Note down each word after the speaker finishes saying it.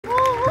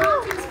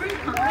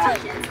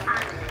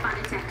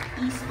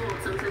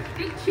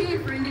cheer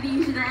for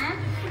Indonesia there.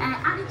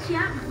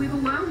 Ajang with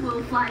Bawa will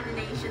fly the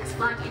nation's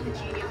flag in the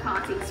junior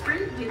karting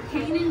sprint, with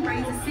Kanan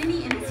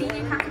Sini in the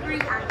senior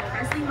category and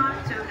Presley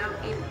Martono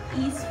in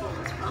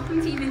esports. Welcome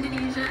Team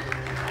Indonesia.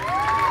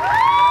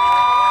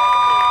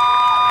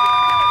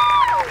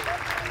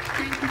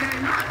 Thank you very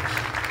much.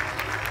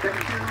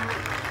 Thank you.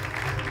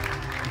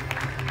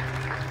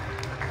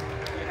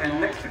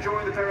 And next to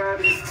join the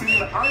parade is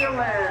Team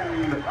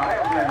Ireland.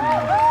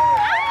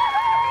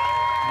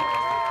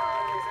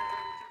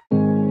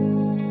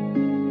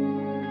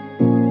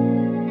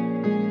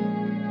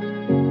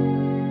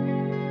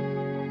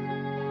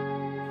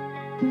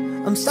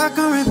 I'm stuck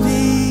on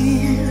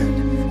repeat.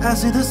 I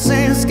see the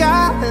same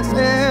skies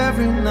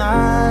every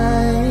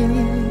night.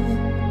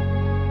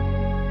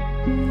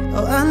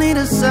 Oh, I need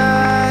a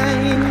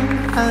sign.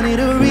 I need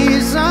a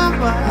reason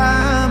why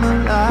I'm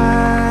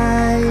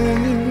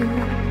alive.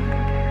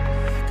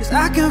 'Cause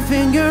I can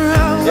figure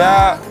out.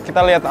 Ya,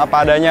 kita lihat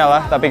apa adanya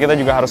lah. Tapi kita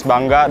juga harus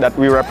bangga that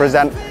we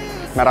represent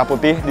merah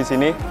putih di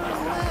sini.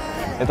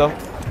 Itu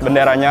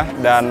benderanya,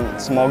 dan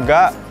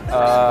semoga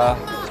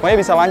semuanya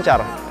bisa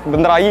lancar.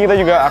 Bentar lagi kita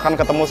juga akan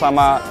ketemu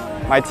sama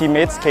my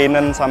teammates,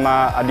 Kanan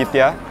sama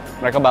Aditya.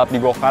 Mereka balap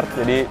di go-kart,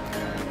 jadi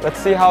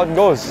let's see how it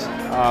goes.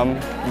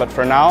 But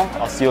for now,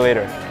 I'll see you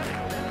later.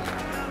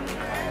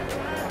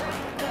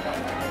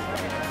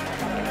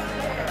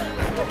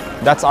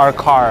 That's our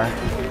car.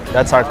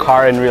 That's our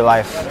car in real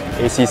life.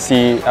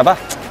 ACC, apa?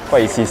 Kok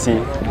ACC?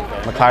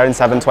 McLaren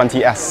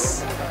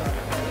 720S.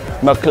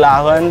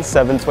 McLaren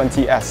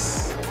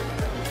 720S.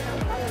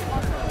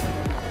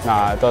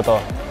 Nah, itu tuh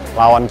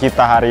lawan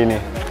kita hari ini.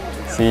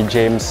 Si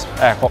James,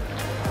 kok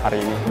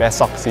hari ini,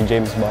 besok si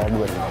James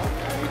Bawa.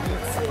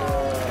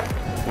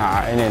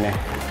 Nah ini nih,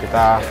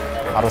 kita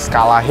harus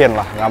kalahin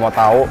lah, nggak mau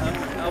tahu,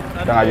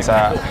 udah nggak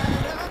bisa.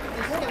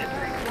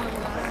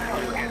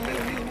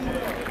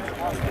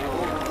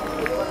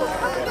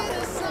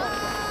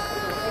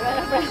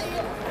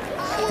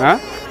 Hah?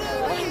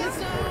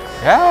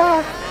 Ya,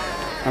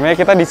 namanya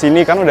kita di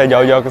sini kan udah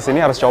jauh-jauh ke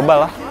sini, harus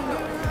coba lah.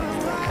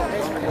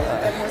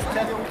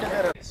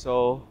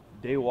 So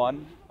day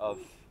one of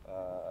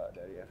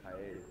dari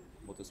FIA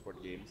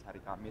Motorsport Games hari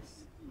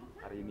Kamis.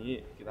 Hari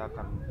ini kita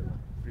akan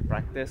free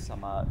practice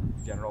sama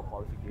general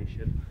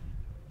qualification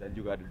dan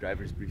juga ada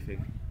drivers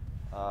briefing.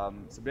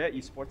 Sebenarnya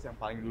e-sports yang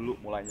paling dulu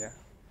mulainya,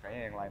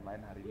 kayaknya yang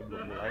lain-lain hari ini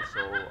belum mulai.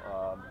 So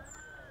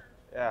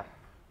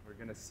we're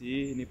gonna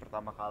see. Ini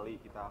pertama kali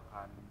kita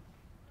akan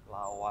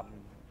lawan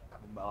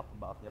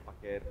pembalap-pembalapnya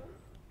pakai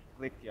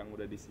klik yang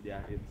udah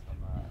disediain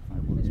sama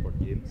FIA Motorsport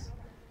Games.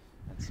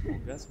 Dan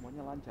semoga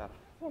semuanya lancar.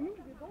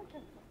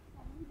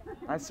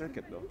 Nice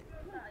circuit though.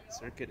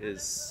 Circuit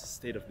is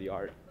state of the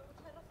art.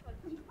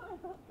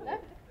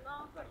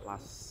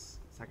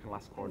 Second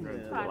last corner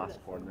into the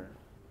last corner.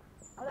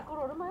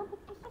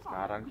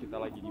 Sekarang kita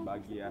lagi di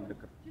bagian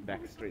deket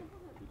back straight.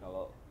 Jadi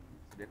kalau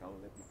lihat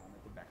di sana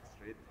itu back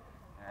straight.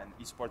 And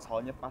esports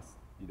hall-nya pas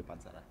di depan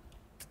sana.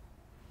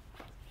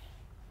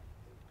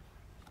 I'm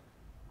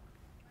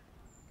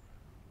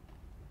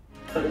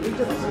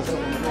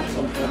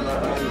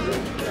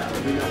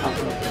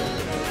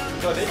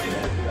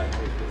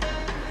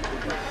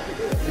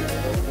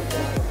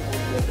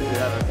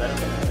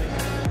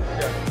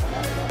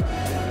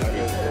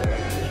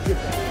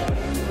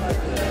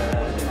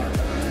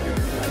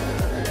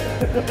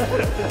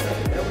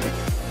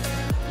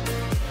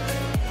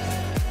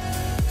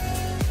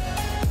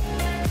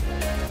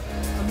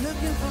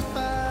looking for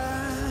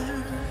fire.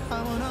 I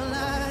wanna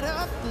light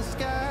up the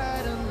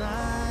sky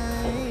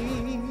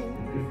tonight.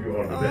 If you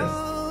are the best,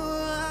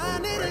 I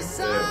need a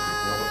sign.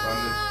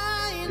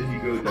 then you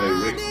go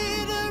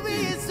directly to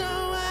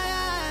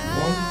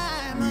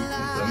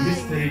some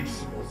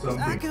mistakes or I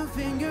something. can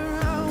figure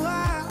out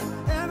why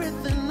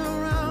everything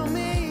around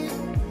me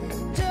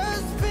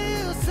just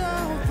feels so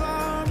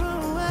far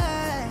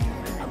away.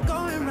 I'm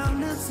going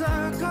round in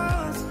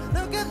circles,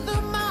 looking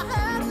through my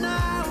head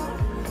now.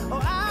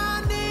 Oh,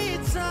 I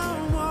need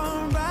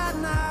someone right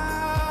now.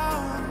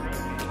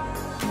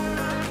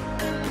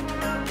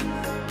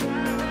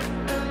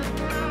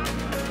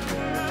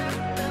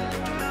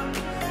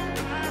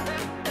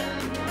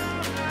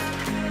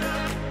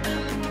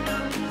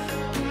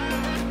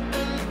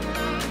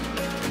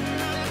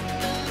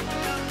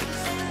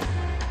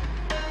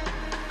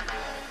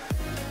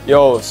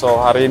 Yo, so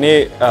hari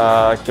ini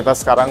kita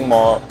sekarang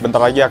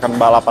bentar lagi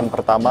akan balapan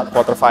pertama,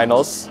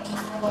 quarterfinals.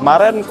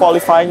 Kemarin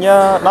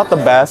qualifying-nya not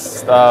the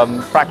best,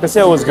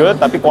 practice-nya was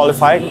good, tapi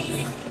qualifying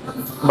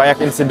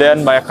banyak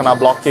insiden, banyak kena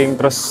blocking,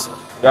 terus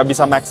gak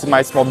bisa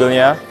maximize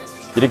mobilnya.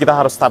 Jadi kita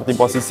harus start di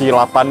posisi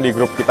 8 di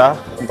grup kita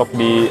untuk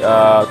di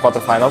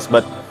quarterfinals,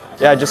 but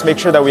yeah, just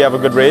make sure that we have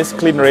a good race,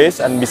 clean race,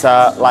 and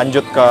bisa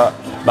lanjut ke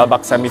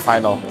babak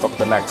semifinal untuk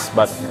the next.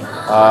 But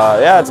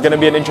yeah, it's gonna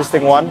be an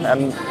interesting one.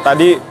 And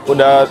tadi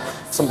udah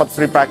sempat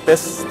free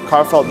practice,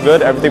 car felt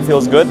good, everything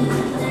feels good.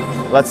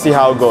 Let's see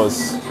how it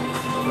goes.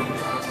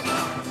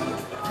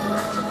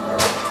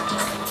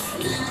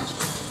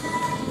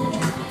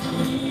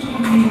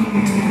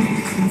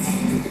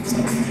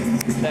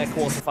 their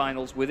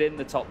quarterfinals within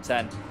the top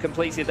 10,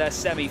 completed their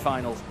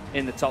semi-finals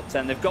in the top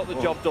 10. They've got the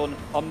job done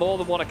on more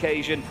than one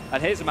occasion,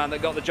 and here's a man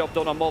that got the job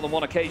done on more than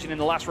one occasion in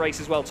the last race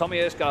as well. Tommy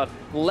Erskard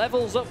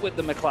levels up with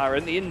the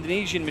McLaren. The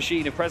Indonesian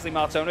machine of Presley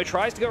Martono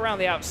tries to go around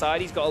the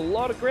outside. He's got a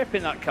lot of grip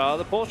in that car.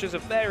 The Porsche's a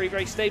very,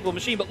 very stable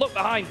machine, but look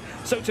behind.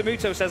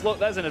 Sotomuto says, look,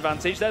 there's an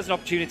advantage, there's an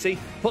opportunity,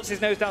 puts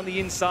his nose down the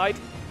inside.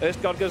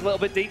 Erskard goes a little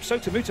bit deep.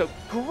 Sotomuto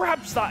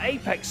grabs that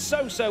apex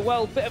so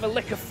well. Bit of a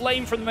lick of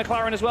flame from the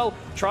McLaren as well.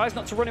 Tries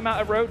not to run him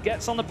out of road,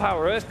 gets on the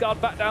power. Erskard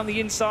back down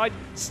the inside,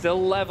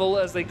 still level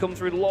as they come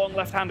through the long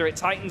left-hander. It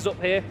tightens up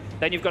here.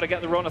 Then you've got to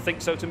get the run. I think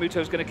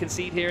Sotomuto's going to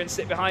concede here and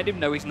sit behind him.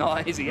 No, he's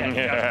not, is he?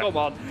 Come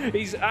on.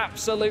 He's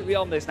absolutely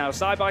on this now,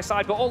 side by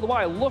side. But all the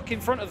while, look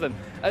in front of them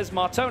as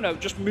Martono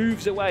just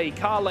moves away,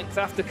 car length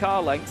after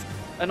car length.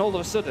 And all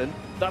of a sudden,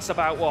 that's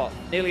about, what,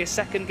 nearly a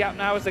second gap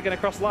now as they're going to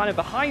cross the line. And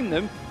behind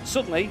them,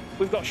 suddenly,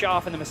 we've got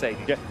Scharf in the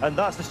Mercedes. Yeah, and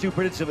that's the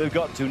stupidity that we've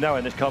got to now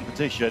in this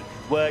competition,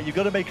 where you've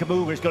got to make a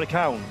move and it's got to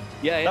count.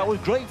 Yeah. That was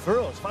great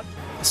for us.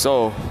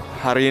 So,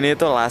 hari ini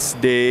tuh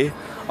last day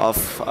of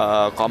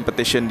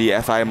competition di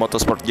FIA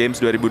Motorsport Games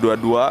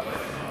 2022.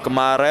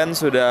 Kemarin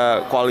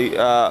sudah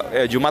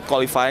Jumat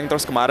qualifying,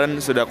 terus kemarin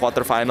sudah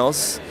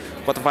quarterfinals.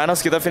 Quarterfinals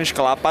kita finish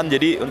ke-8,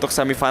 jadi untuk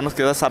semifinals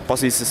kita start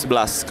posisi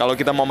 11. Kalau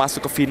kita mau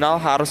masuk ke final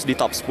harus di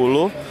top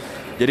 10.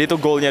 Jadi itu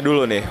goalnya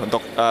dulu nih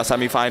untuk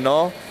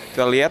semifinal.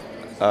 Kita lihat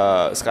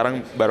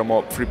sekarang baru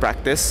mau free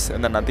practice, and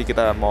then nanti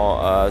kita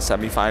mau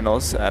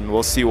semifinals, and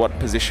we'll see what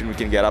position we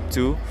can get up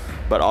to.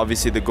 But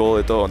obviously the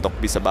goal itu untuk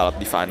bisa balap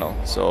di final.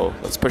 So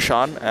let's push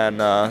on, and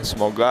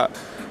semoga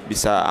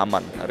bisa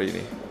aman hari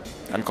ini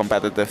and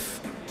competitive.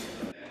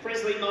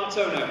 Presley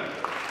Martono.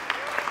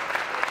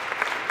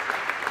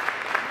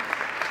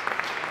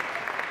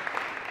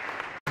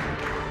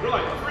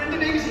 Right, for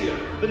Indonesia,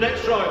 the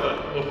next driver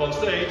up on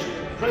stage,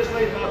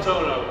 Presley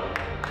Martono.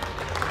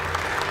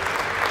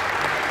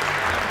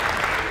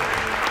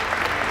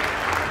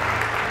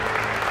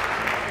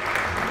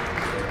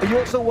 You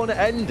also want to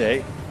end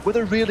it with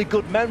a really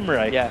good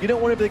memory. Yeah. You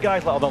don't want to be the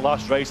guys like, oh, the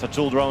last race I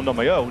tooled around on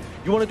my own.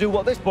 You want to do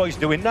what this boy's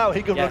doing now,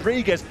 Higo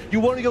Rodriguez. You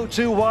want to go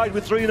too wide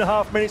with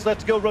 3.5 minutes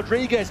left to go.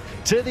 Rodriguez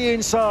to the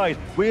inside.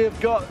 We have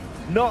got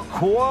not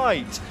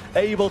quite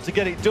able to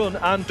get it done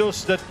and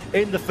dusted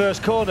in the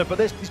first corner, but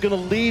this is going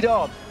to lead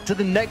on to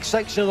the next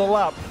section of the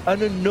lap,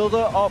 and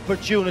another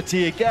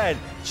opportunity again.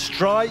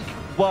 Strike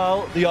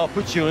while the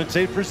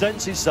opportunity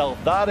presents itself.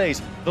 That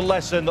is the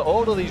lesson that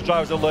all of these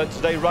drivers have learned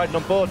today, riding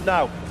on board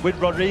now with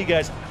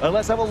Rodriguez. And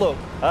let's have a look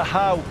at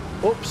how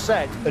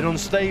upset and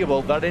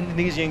unstable that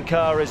Indonesian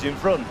car is in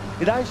front.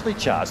 It actually,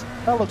 Chaz,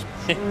 that looks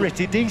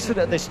pretty decent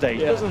at this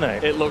stage, doesn't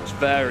it? It looks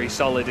very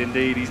solid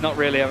indeed. He's not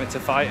really having to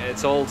fight it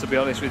at all, to be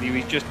honest with you.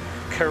 He's just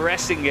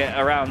caressing it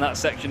around that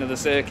section of the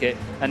circuit.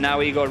 And now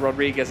Igor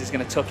Rodriguez is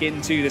going to tuck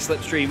into the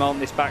slipstream on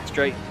this back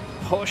straight,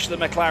 push the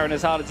McLaren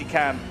as hard as he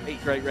can.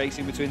 Great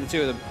racing between the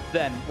two of them.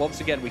 Then,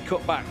 once again, we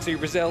cut back to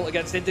Brazil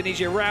against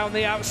Indonesia. Round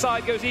the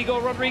outside goes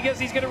Igor Rodriguez.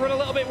 He's going to run a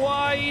little bit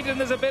wide, and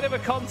there's a bit of a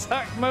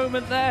contact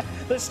moment there.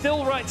 They're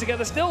still right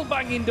together, still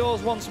banging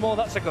doors once more.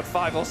 That's a good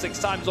 5 or 6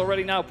 times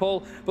already now,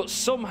 Paul. But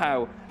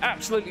somehow,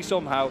 absolutely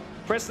somehow,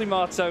 Presley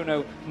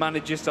Martono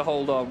manages to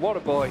hold on. What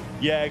a boy.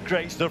 Yeah,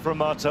 great stuff from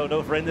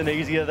Martono for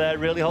Indonesia there,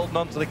 really holding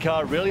on to the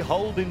car, really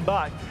holding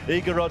back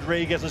Igor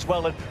Rodriguez as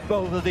well. And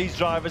both of these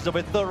drivers have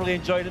been thoroughly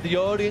enjoying it. The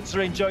audience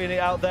are enjoying it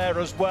out there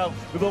as well.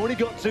 We've only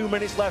got 2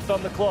 minutes left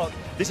on the clock.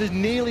 This is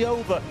nearly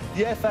over.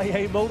 The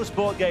FIA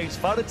Motorsport Games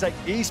Fanatec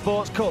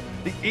Esports Cup,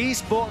 the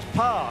esports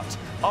part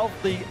of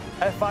the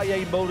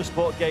FIA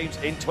Motorsport Games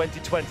in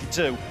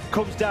 2022,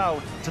 comes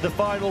down to the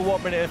final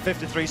 1 minute and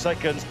 53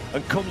 seconds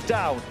and comes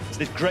down to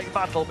this great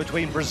battle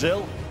between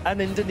Brazil and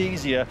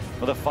Indonesia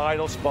for the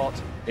final spot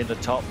in the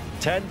top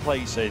 10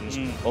 placings,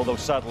 although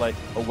sadly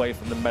away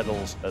from the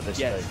medals at this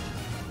stage.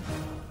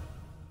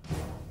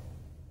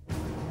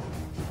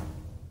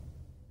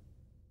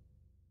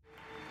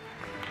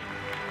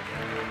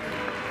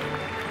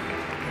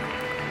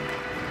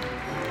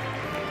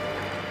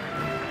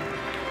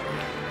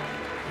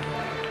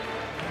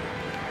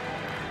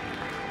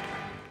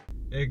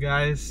 Hey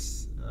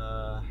guys,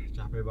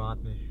 capek banget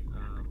nih.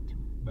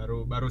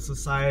 Baru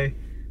selesai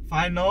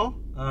final.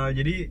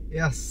 Jadi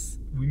yes,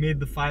 we made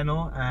the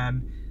final,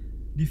 and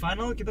di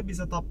final kita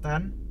bisa top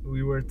 10.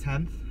 We were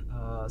 10th.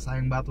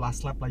 Sayang banget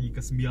last lap lagi ke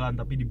 9,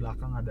 tapi di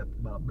belakang ada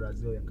balap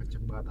Brazil yang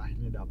kenceng banget,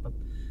 akhirnya dapet.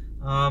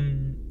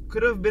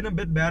 Could have been a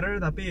bit better,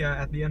 tapi ya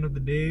at the end of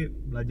the day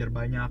belajar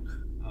banyak.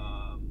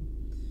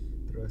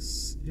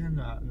 Terus ya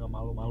nggak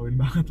malu-maluin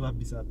banget lah,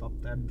 bisa top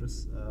 10,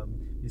 terus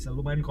bisa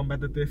lumayan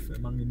kompetitif.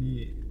 Emang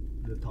ini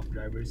the top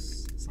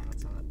drivers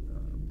sangat-sangat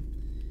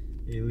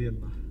alien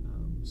lah.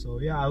 So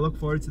yeah, I look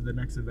forward to the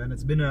next event.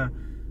 It's been a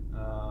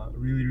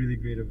really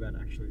great event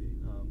actually.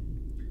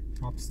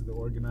 Props to the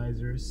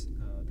organizers.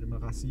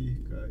 Terima kasih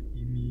ke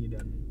IMI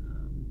dan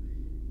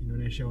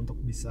Indonesia untuk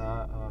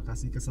bisa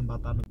kasih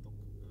kesempatan untuk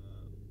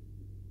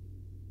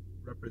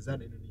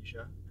represent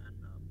Indonesia. And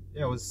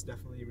yeah, it was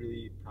definitely a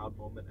really proud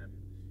moment and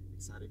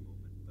exciting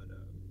moment. But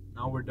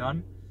now we're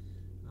done.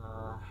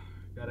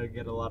 gotta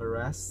get a lot of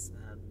rest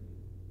and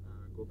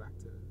go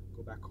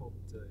back home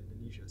to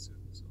Indonesia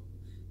soon. So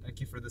thank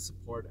you for the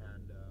support,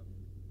 and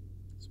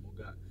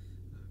semoga